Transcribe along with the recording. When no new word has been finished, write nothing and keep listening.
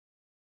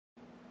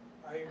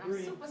I agree.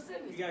 I'm super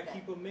serious. You gotta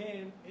keep a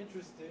man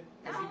interested.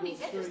 Not only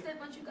interested,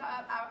 but you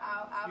got.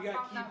 I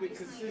found out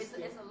recently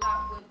it's a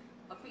lot with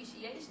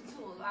appreciation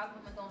too. A lot of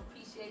women don't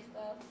appreciate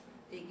stuff.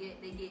 They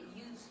get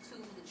used to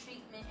the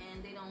treatment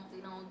and they don't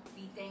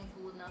be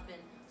thankful enough,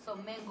 and so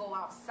men go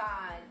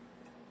outside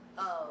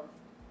of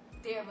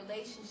their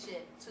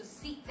relationship to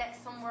seek that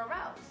somewhere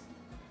else.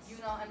 You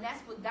know, and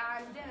that's what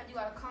dies down. You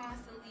gotta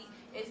constantly.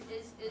 It's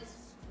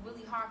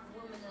really hard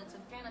for women to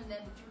fathom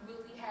that, but you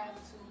really have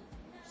to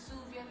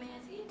soothe your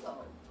man's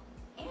ego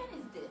and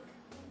his dick.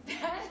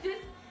 That's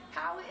just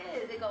how it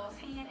is. It goes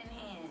hand in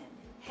hand.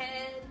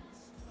 Head,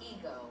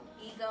 ego,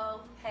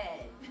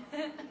 head.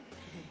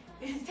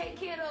 Take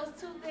care of those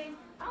two things.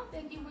 I don't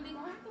think you really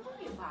gonna have to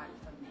worry about it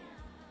from there.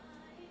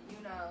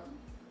 You know,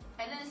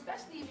 and then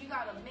especially if you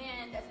got a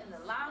man that's in the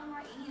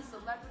limelight and he's a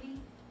celebrity.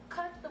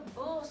 Cut the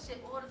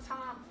bullshit all the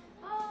time.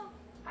 Oh,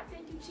 I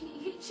think you cheating.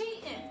 He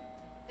cheating.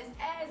 His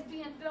ass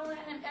being thrown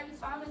at him every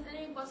 5 minutes. It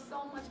ain't but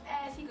so much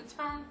ass he could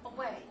turn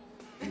away.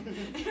 You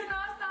know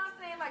what I'm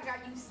saying? Like,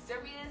 are you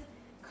serious?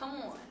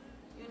 Come on.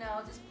 You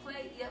know, just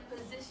play your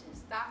position.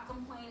 Stop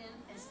complaining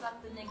and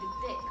suck the nigga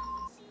dick.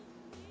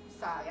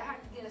 Sorry, I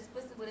have to get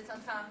explicit with it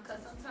sometimes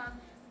because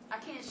sometimes I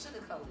can't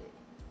sugarcoat it.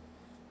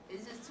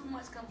 It's just too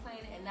much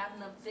complaining and not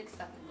enough dick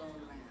sucking going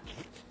around.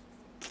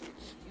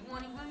 You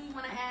really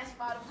want to ask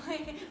why the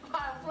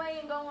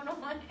plane going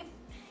on?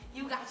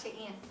 You got your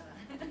answer.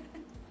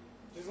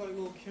 Just like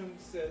little Kim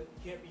said,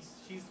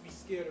 she used to be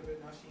scared of it.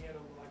 Now she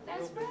handles it like a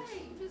That's real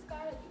bitch.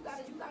 right.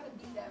 You gotta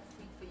be that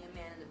freak for your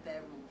man in the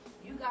bedroom.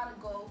 You gotta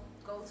go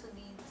to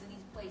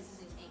these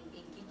places and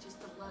get your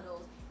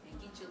stilettos and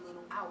get your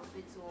little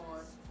outfits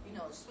on. You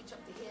know, switch up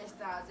the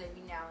hairstyles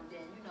every now and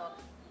then. You know,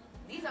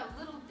 these are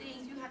little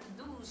things you have to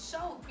do to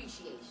show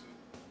appreciation.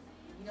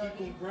 You know,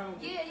 keep them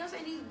grounded. Yeah, you know what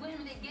I'm saying? These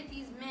women, they get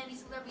these men,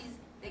 these celebrities,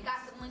 they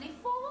got the money, they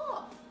fall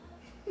off.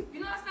 You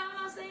know what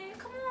I'm saying?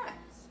 Come on.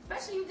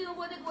 Especially you dealing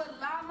with it with a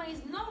lot of money.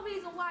 There's no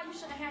reason why you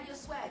shouldn't have your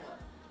swagger.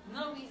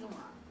 No reason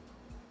why.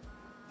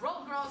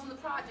 Broke girls in the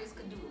projects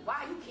could do it.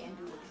 Why you can't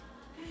do it?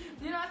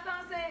 You know what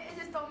I'm saying? It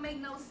just don't make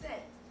no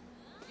sense.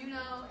 You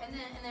know, and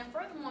then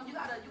furthermore, you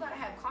gotta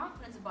have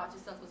confidence about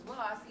yourself as well.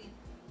 I see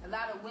a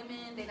lot of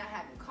women, they not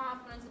having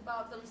confidence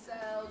about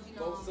themselves, you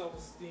know. Low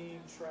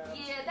self-esteem, trapped.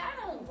 Yeah, that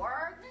don't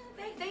work.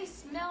 They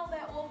smell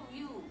that over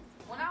you.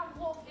 When I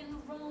walk in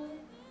the room,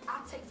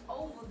 I take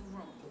over the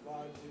room.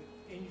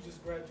 And you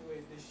just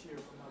graduated this year,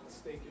 if I'm not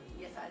mistaken.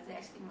 Yes, I was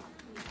actually my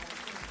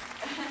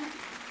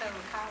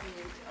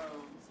college.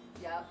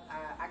 Yep,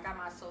 I got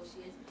my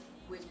associates,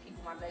 which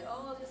people might be like,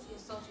 oh, this is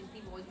your associates.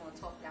 People always want to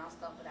talk down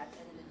stuff, but at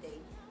the end of the day,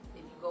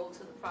 if you go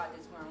to the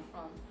projects where I'm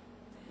from,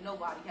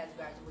 nobody has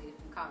graduated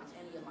from college.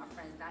 Any of my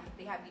friends,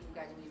 they haven't even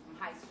graduated from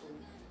high school.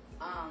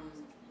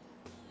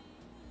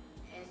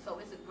 And so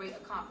it's a great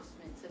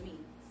accomplishment to me.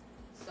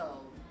 So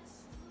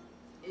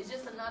it's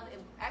just another.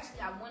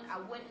 Actually, I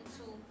went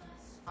into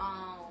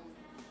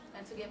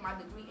and to get my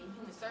degree in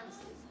human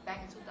services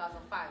back in 2005,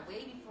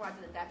 way before I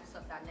did a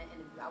DAPStuff.net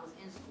interview. I was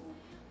in school,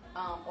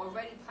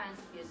 already planning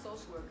to be a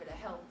social worker to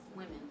help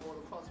women all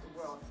across the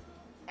world,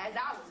 as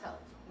I was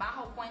helped. My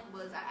whole point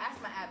was, I asked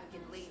my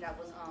advocate, the lady that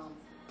was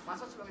my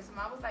social worker, so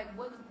I was like,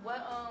 what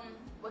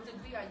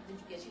degree did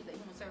you get? She was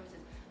like, human services.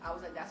 I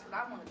was like, that's what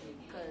I want to do,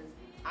 because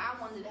I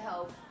wanted to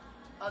help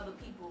other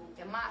people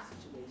in my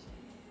situation,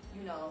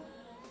 you know.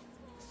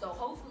 So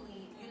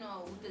hopefully, you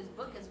know, with this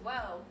book as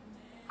well,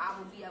 I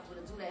will be able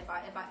to do that.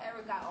 If I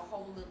ever got a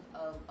hold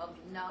of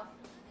enough,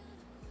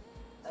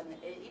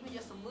 even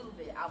just a little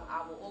bit, I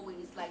will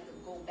always like to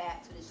go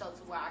back to the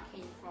shelter where I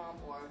came from,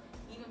 or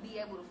even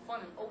be able to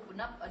fund and open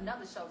up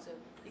another shelter,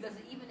 because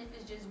even if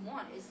it's just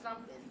one, it's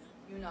something.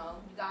 You know,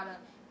 you gotta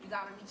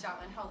reach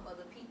out and help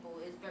other people.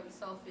 It's very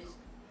selfish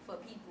for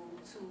people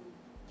to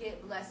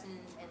get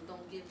blessings and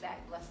don't give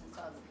back blessings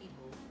to other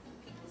people.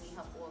 People need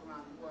help all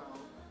around the world.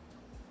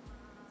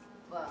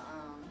 But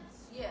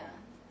yeah,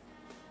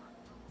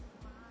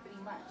 pretty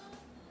much.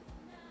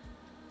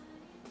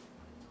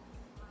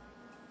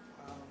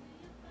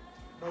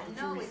 I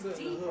know it's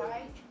deep,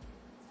 right?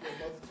 Yeah,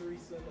 Mother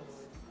Teresa in the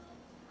hood.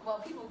 Well,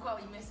 people call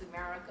me Miss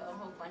America, a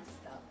whole bunch of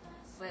stuff.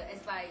 But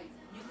it's like,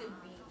 you could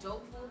be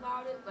jokeful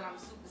about it, but I'm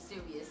super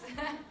serious.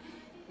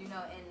 You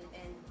know,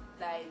 and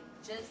like,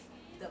 just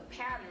the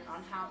pattern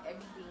on how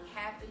everything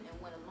happened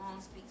and went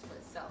along speaks for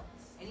itself.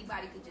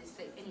 Anybody could just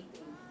say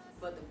anything,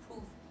 but the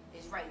proof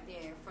is right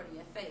there in front of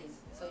your face,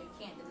 so you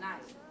can't deny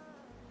it.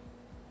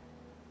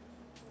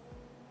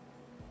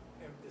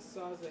 And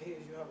besides the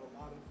heads, you have a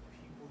lot of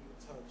people you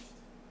touched.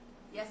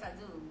 Yes, I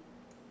do.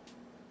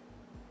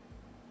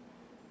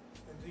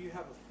 And do you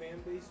have a fan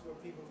base where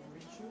people can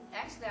reach you?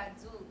 Actually, I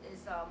do.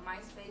 It's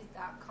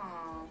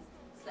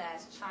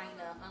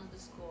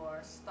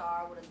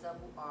myspace.com/China_Starr with a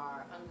double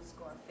R _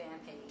 fan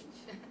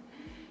page.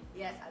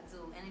 Yes, I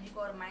do. And if you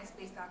go to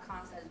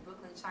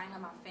myspace.com/Brooklyn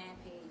China, my fan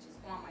page is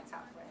on my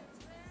top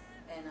friends.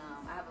 And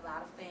I have a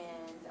lot of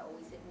fans that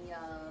always hit me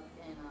up,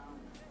 and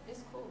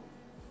it's cool.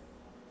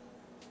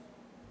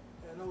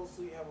 And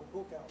also you have a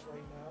book out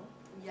right now.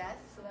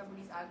 Yes,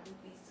 celebrities are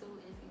groupies too.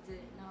 If you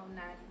didn't know,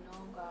 now you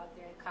know. Go out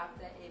there and cop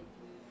that.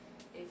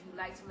 If you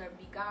like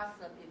celebrity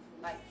gossip, if you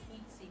like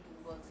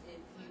heat-seeking books, if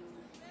you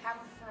have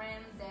a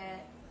friend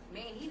that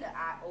may need an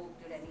eye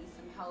opener that needs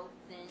some help,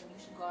 then you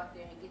should go out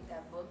there and get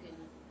that book, and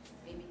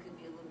maybe it could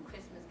be a little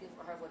Christmas gift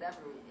for her,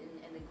 whatever.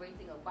 And the great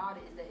thing about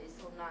it is that it's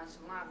so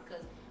nonchalant,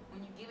 because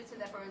when you give it to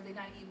that person, they're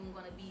not even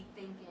going to be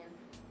thinking,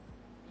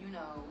 you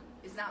know,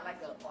 it's not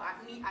like a, oh, I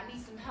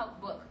need some help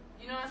book.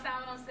 You know what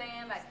I'm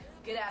saying? Like,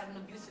 get out of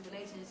an abusive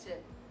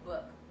relationship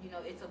book. You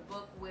know, it's a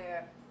book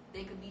where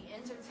they could be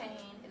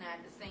entertained and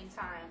at the same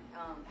time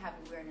have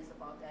awareness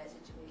about that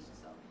situation.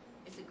 So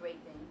it's a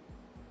great thing.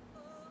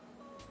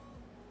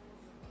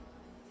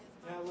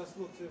 Now let's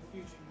look to the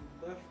future.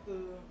 You left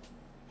the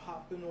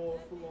popping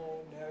off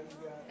alone. Now you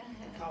got a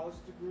college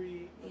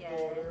degree, a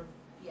daughter.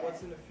 Yes.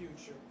 What's in the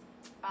future?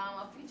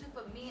 A future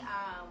for me,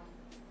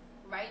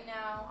 right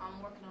now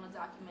I'm working on a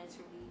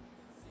documentary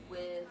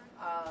with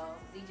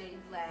DJ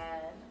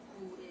Vlad,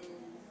 who is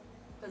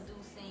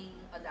producing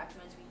a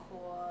documentary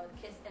called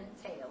Kiss and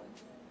Tell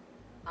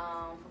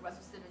for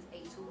Russell Simmons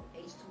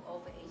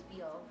H2O for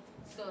HBO.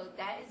 So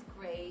that is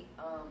great.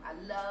 I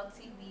love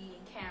TV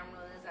and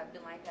cameras. I've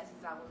been like that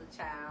since I was a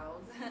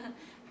child. I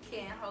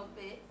can't help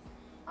it.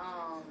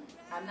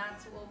 I'm not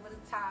too over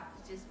the top.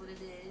 It's just what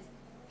it is.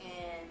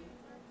 And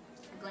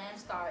Glam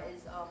Starr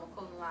is a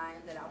clothing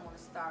line that I want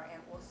to start,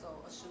 and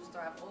also a shoe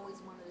store. I've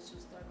always wanted a shoe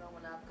store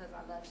growing up because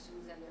I love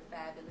shoes and they're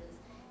fabulous,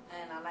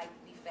 and I like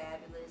to be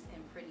fabulous and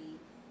pretty,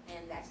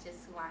 and that's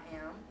just who I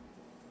am.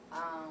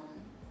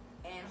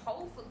 And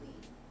hopefully,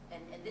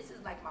 and this is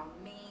like my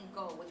main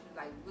goal, which would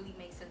like really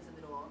make sense of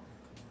it all,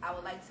 I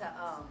would like to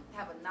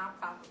have a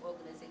nonprofit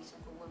organization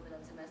for women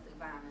of domestic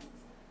violence.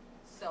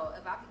 So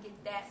if I could get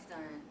that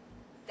done,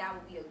 that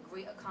would be a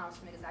great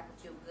accomplishment, because I could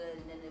feel good,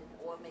 and then it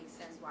all makes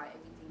sense why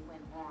everything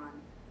went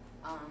on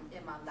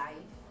in my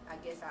life. I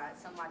guess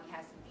somebody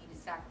has to be the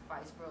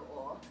sacrifice for it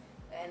all,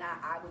 and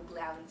I would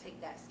gladly take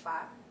that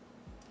spot.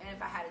 And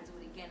if I had to do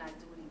it again, I'd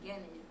do it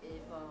again.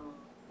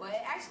 Well,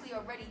 it actually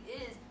already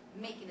is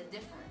making a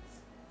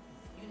difference,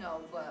 you know.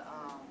 But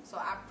so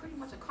I pretty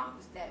much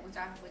accomplished that, which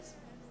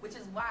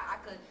is why I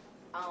could,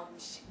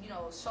 you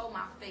know, show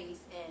my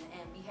face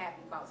and be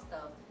happy about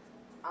stuff.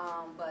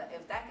 But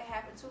if that could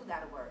happen too,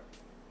 that'll work.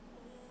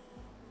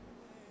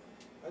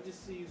 I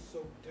just see you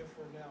so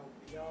different now,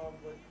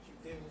 beyond what you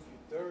did with your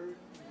third.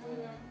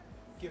 You're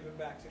giving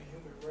back to the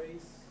human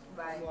race.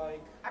 Right.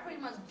 Like, I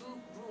pretty much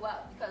grew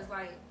up, because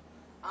like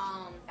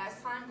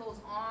as time goes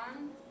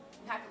on,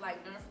 you have to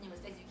like learn from your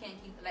mistakes. You can't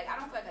keep, like, I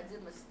don't feel like I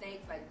did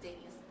mistakes like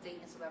dating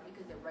celebrity,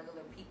 because they're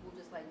regular people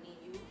just like me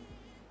and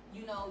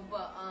you know.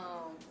 But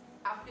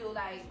I feel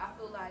like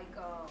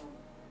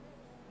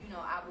you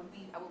know, I will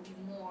be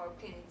more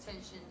paying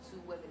attention to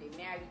whether they're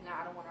married or not.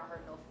 I don't want to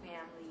hurt no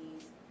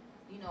families.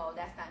 You know,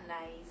 that's not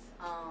nice.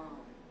 I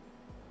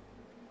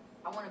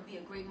want to be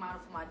a great model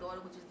for my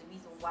daughter, which is the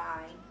reason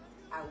why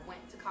I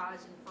went to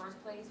college in the first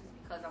place, was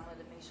because I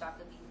wanted to make sure I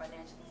could be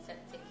financially set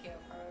to take care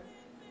of her.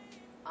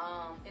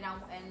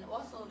 And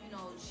also, you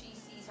know, she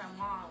sees her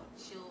mom.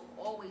 She'll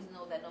always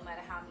know that no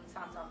matter how many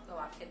times I fell,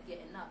 I kept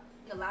getting up.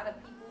 A lot of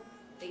people,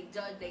 they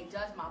judge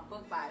my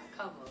book by its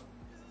cover,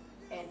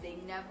 and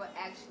they never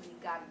actually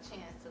got a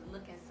chance to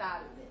look inside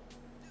of it.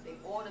 They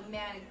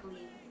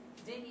automatically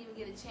didn't even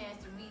get a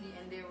chance to read it,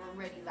 and they're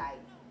already like,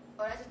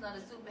 oh, that's just another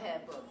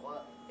superhead book,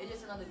 or it's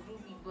just another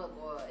groupie book,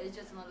 or it's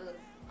just another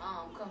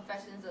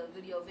Confessions of a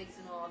Video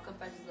Vixen, or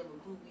Confessions of a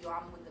Groupie, or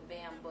I'm with the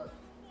band book.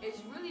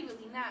 It's really,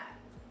 really not.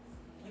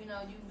 You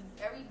know,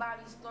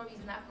 everybody's story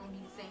is not going to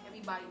be the same.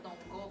 Everybody don't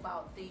go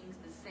about things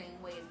the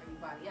same way as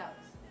everybody else.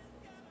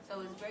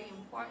 So it's very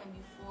important,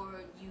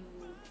 before you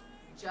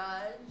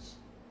judge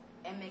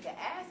and make an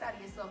ass out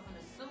of yourself and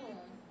assume,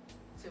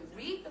 to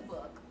read the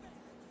book,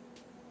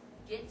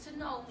 get to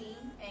know me,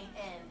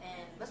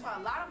 and that's why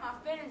a lot of my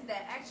fans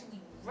that actually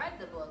read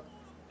the book,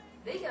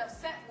 they get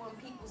upset when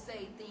people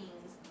say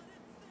things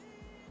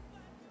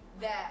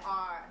that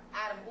are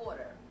out of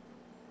order,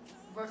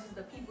 versus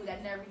the people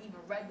that never even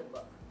read the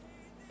book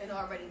and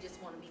already just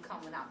want to be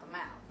coming out the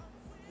mouth.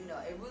 You know,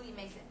 it really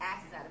makes an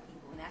asses out of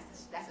people, and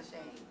that's a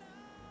shame.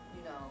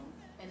 You know,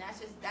 and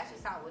that's just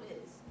how it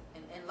is.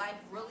 And life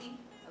really,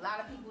 a lot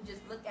of people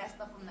just look at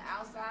stuff from the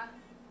outside,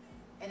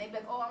 and they be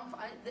like, oh,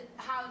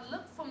 how it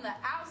look from the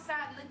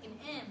outside looking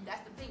in.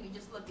 That's the thing, you're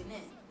just looking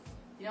in.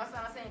 You know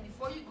what I'm saying?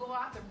 Before you go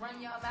out to run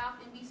your mouth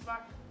and be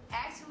smart,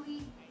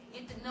 actually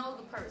get to know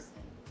the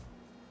person.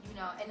 You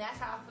know, and that's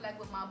how I feel like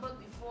with my book.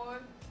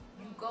 Before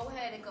you go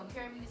ahead and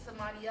compare me to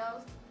somebody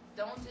else,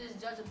 don't just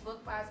judge a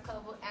book by its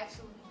cover.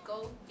 Actually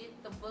go get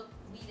the book,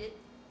 read it,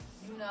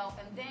 you know,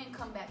 and then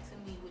come back to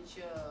me with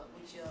your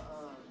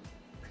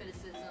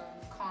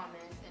criticisms,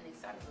 comments, and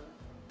etc.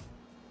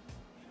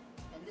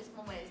 And this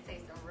moment is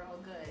tasting real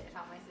good, if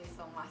I might say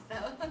so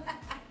myself.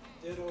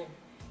 Ditto.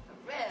 For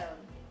real.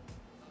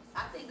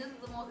 I think this is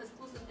the most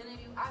exclusive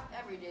interview I've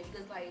ever did,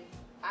 because I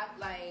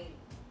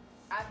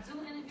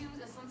do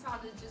interviews, and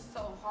sometimes it's just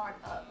so hard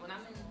up. When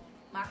I'm in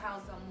my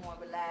house, I'm more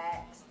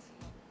relaxed.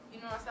 You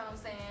know what I'm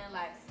saying?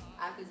 Like,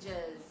 I could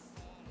just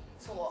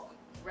talk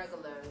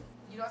regular.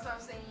 You know what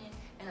I'm saying?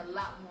 And a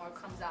lot more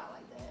comes out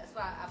like that. That's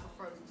why I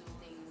prefer to do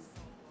things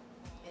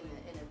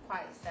in a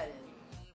quiet setting.